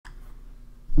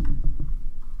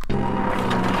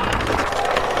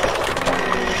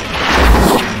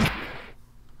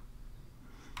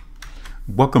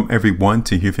Welcome everyone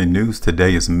to HueFin News.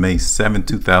 Today is May 7,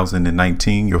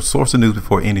 2019. Your source of news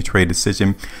before any trade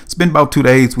decision. It's been about 2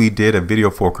 days. We did a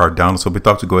video for Cardano, so we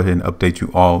thought to go ahead and update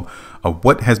you all of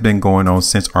what has been going on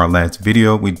since our last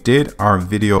video. We did our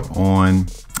video on,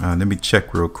 let me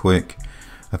check real quick.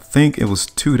 I think it was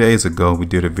 2 days ago we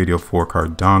did a video for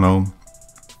Cardano.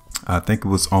 I think it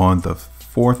was on the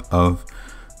 4th of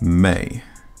May.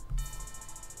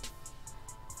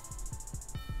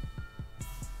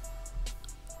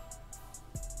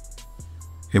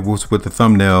 It was with the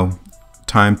thumbnail,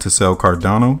 time to sell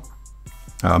Cardano,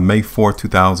 May 4,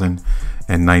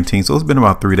 2019. So it's been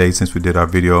about 3 days since we did our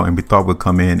video, and we thought we'd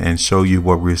come in and show you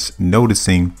what we're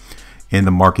noticing in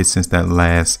the market since that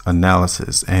last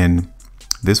analysis. And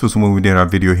this was when we did our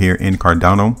video here in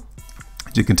Cardano.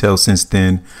 As you can tell, since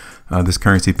then, this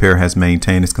currency pair has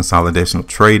maintained its consolidational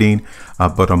trading,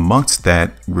 but amongst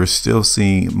that, we're still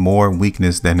seeing more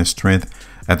weakness than the strength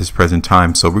at this present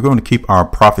time. So we're going to keep our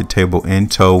profit table in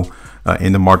tow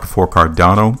in the market for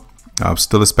Cardano. I'm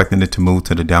still expecting it to move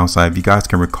to the downside. If you guys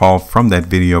can recall from that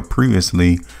video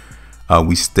previously,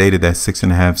 we stated that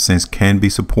 6.5 cents can be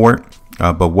support,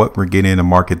 but what we're getting in the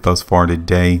market thus far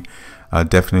today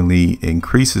definitely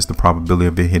increases the probability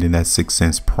of it hitting that 6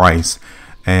 cents price.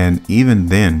 And even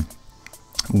then,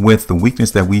 with the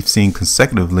weakness that we've seen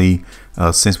consecutively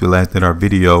since we last did our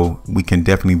video, we can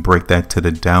definitely break that to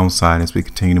the downside as we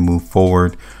continue to move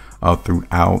forward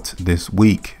throughout this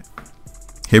week.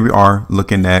 Here we are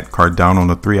looking at Cardano on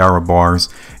the 3-hour bars,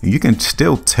 and you can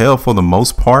still tell for the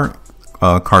most part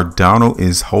Cardano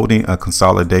is holding a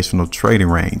consolidational trading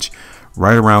range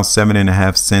right around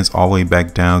 7.5 cents all the way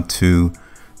back down to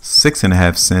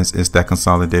 6.5 cents is that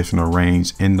consolidational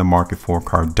range in the market for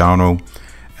Cardano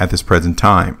at this present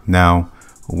time. Now,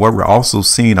 what we're also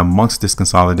seeing amongst this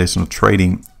consolidational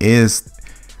trading is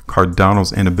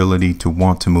Cardano's inability to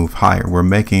want to move higher. We're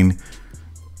making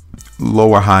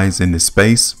lower highs in this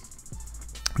space.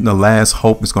 The last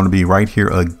hope is going to be right here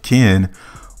again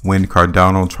when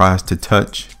Cardano tries to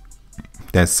touch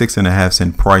that 6.5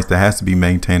 cent price that has to be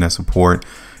maintained as support.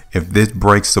 If this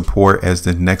breaks support as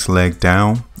the next leg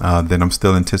down, then I'm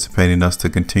still anticipating us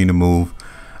to continue to move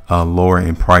lower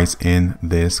in price in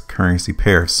this currency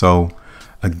pair. So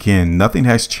again, nothing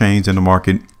has changed in the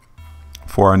market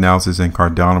for our analysis in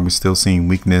Cardano. We're still seeing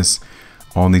weakness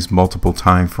on these multiple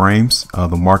time frames.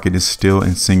 The market is still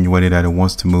insinuated that it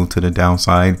wants to move to the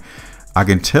downside. I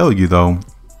can tell you though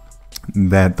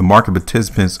that the market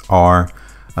participants are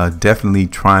definitely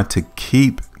trying to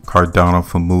keep Cardano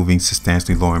from moving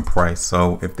substantially lower in price.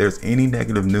 So if there's any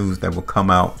negative news that will come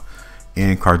out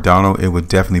in Cardano, it would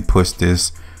definitely push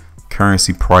this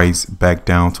currency price back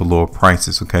down to lower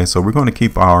prices. Okay, so we're going to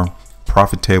keep our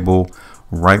profit table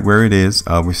right where it is.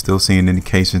 We're still seeing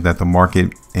indications that the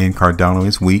market in Cardano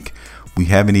is weak. We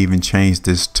haven't even changed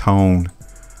this tone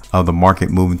of the market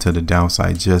moving to the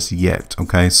downside just yet.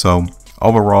 Okay, so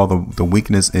overall the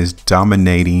weakness is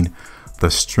dominating the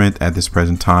strength at this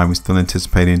present time. We're still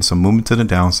anticipating some movement to the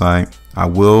downside. I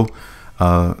will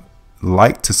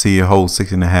like to see it hold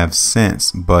 6.5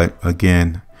 cents, but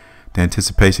again, the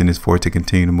anticipation is for it to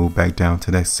continue to move back down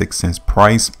to that 6 cents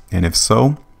price. And if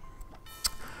so,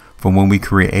 from when we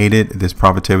created this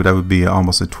profit table, that would be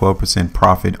almost a 12%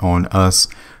 profit on us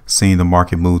seeing the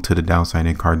market move to the downside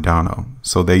in Cardano.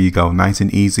 So there you go. Nice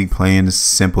and easy, playing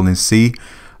simple and see.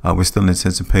 We're still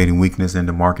anticipating weakness in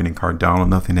the market in Cardano.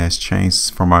 Nothing has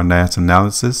changed from our last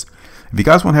analysis. If you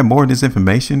guys want to have more of this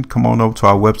information, come on over to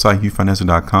our website,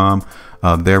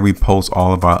 HueFinancial.com. There we post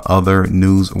all of our other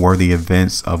newsworthy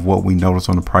events of what we notice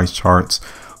on the price charts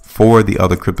for the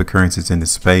other cryptocurrencies in the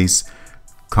space.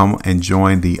 Come and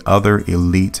join the other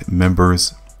elite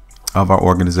members of our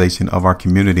organization, of our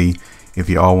community, if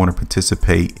you all want to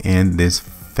participate in this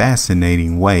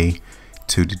fascinating way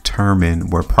to determine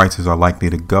where prices are likely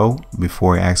to go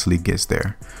before it actually gets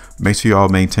there. Make sure you all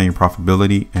maintain your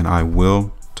profitability, and I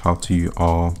will talk to you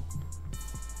all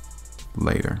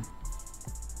later.